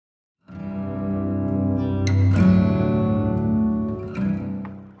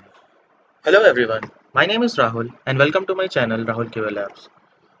Hello everyone, my name is Rahul and welcome to my channel Rahul QA Labs.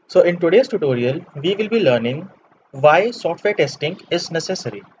 So in today's tutorial, we will be learning why software testing is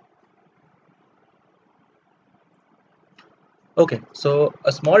necessary. Okay, so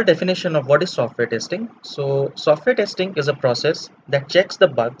a small definition of what is software testing. So software testing is a process that checks the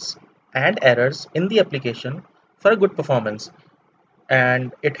bugs and errors in the application for a good performance,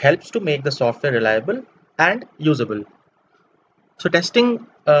 and it helps to make the software reliable and usable. So testing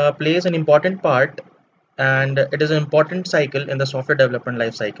plays an important part, and it is an important cycle in the software development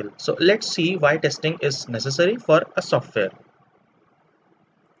life cycle. So let's see why testing is necessary for a software.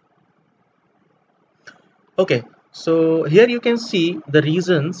 Okay, so here you can see the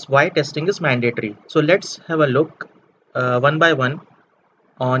reasons why testing is mandatory. So let's have a look one by one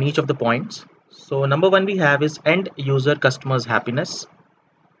on each of the points. So number one we have is end user customers happiness.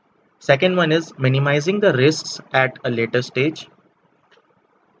 Second one is minimizing the risks at a later stage,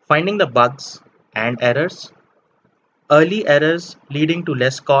 finding the bugs and errors, early errors leading to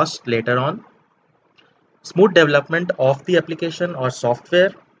less cost later on, smooth development of the application or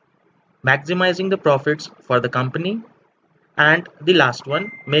software, maximizing the profits for the company, and the last one,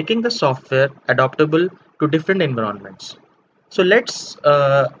 making the software adaptable to different environments. So let's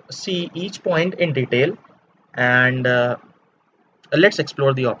see each point in detail, and let's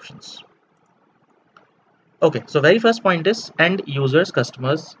explore the options. Okay, so very first point is end users,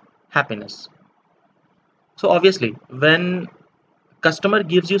 customers, happiness. So obviously, when customer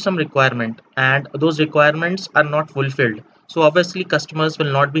gives you some requirement and those requirements are not fulfilled, so obviously customers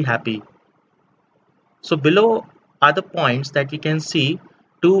will not be happy. So below are the points that we can see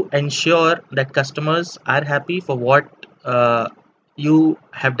to ensure that customers are happy for what you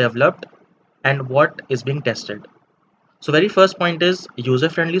have developed and what is being tested. So very first point is user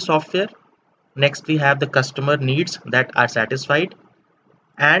friendly software. Next we have the customer needs that are satisfied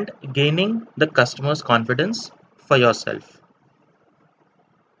and gaining the customer's confidence for yourself.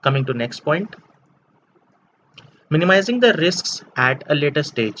 Coming to next point, minimizing the risks at a later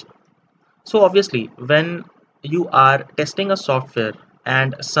stage. So obviously, when you are testing a software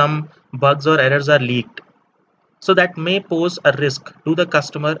and some bugs or errors are leaked, so that may pose a risk to the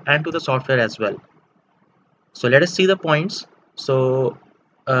customer and to the software as well. So let us see the points. So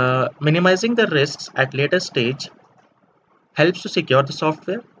minimizing the risks at later stage helps to secure the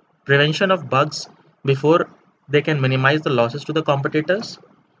software, prevention of bugs before they can minimize the losses to the competitors,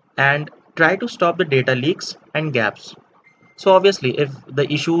 and try to stop the data leaks and gaps. So obviously, if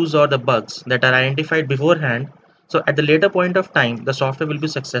the issues or the bugs that are identified beforehand, so at the later point of time, the software will be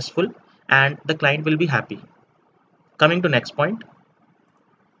successful and the client will be happy. Coming to next point,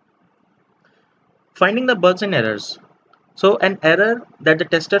 finding the bugs and errors. So an error that the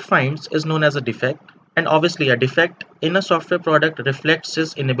tester finds is known as a defect, and obviously a defect in a software product reflects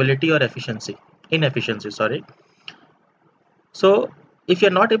its inability or inefficiency, sorry. So if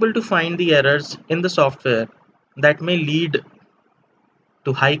you're not able to find the errors in the software, that may lead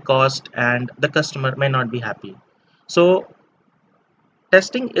to high cost and the customer may not be happy. So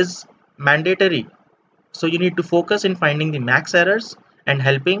testing is mandatory. So you need to focus in finding the max errors and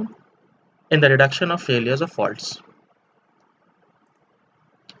helping in the reduction of failures or faults.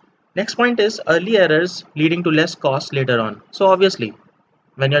 Next point is early errors leading to less cost later on. So obviously,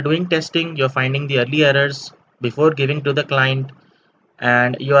 when you're doing testing, you're finding the early errors before giving to the client,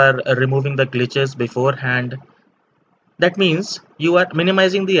 and you are removing the glitches beforehand. That means you are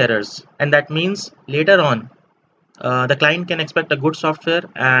minimizing the errors, and that means later on the client can expect a good software,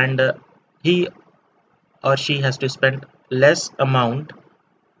 and he or she has to spend less amount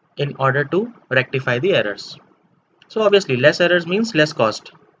in order to rectify the errors. So obviously less errors means less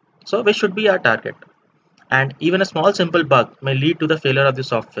cost. So which should be our target. And even a small simple bug may lead to the failure of the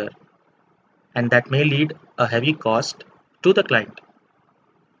software, and that may lead a heavy cost to the client.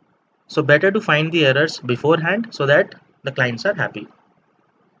 So better to find the errors beforehand so that the clients are happy.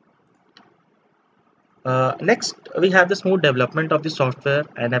 Next, we have the smooth development of the software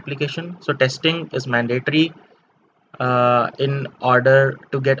and application. So testing is mandatory in order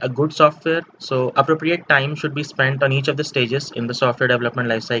to get a good software. So appropriate time should be spent on each of the stages in the software development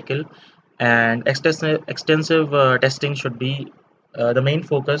lifecycle, and extensive testing should be the main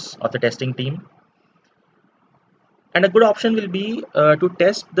focus of the testing team. And a good option will be to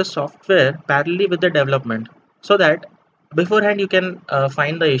test the software parallelly with the development, so that beforehand you can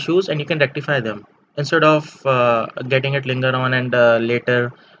find the issues and you can rectify them instead of getting it linger on and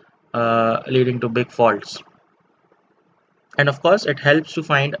later leading to big faults. And of course, it helps to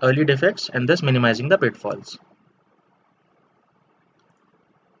find early defects and thus minimizing the pitfalls.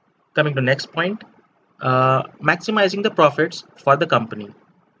 Coming to next point, maximizing the profits for the company.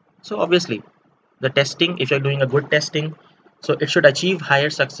 So obviously the testing, if you're doing a good testing, so it should achieve higher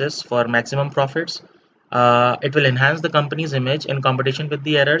success for maximum profits. It will enhance the company's image in competition with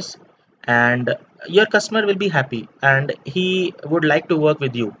the errors, and your customer will be happy and he would like to work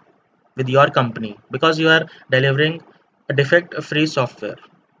with you, with your company, because you are delivering a defect free software.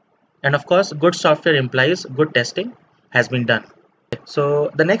 And of course, good software implies good testing has been done. So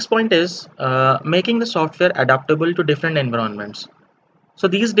the next point is making the software adaptable to different environments. So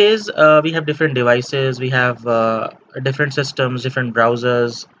these days we have different devices, we have different systems, different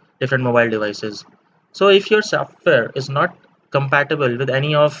browsers, different mobile devices. So if your software is not compatible with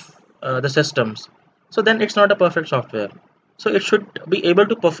any of the systems, so then it's not a perfect software. So it should be able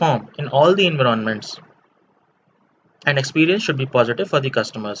to perform in all the environments, and experience should be positive for the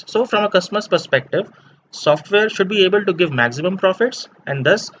customers. So from a customer's perspective, software should be able to give maximum profits and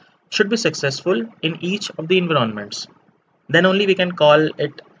thus should be successful in each of the environments. Then only we can call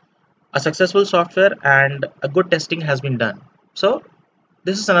it a successful software and a good testing has been done. So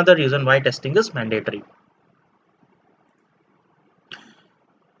this is another reason why testing is mandatory.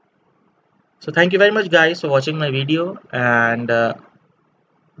 So thank you very much guys for watching my video, and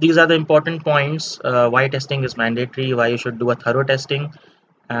these are the important points why testing is mandatory, why you should do a thorough testing,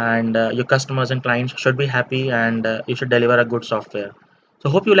 and your customers and clients should be happy, and you should deliver a good software. So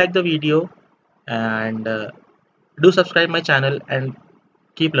hope you like the video, and do subscribe my channel and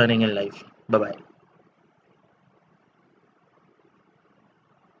keep learning in life. Bye bye.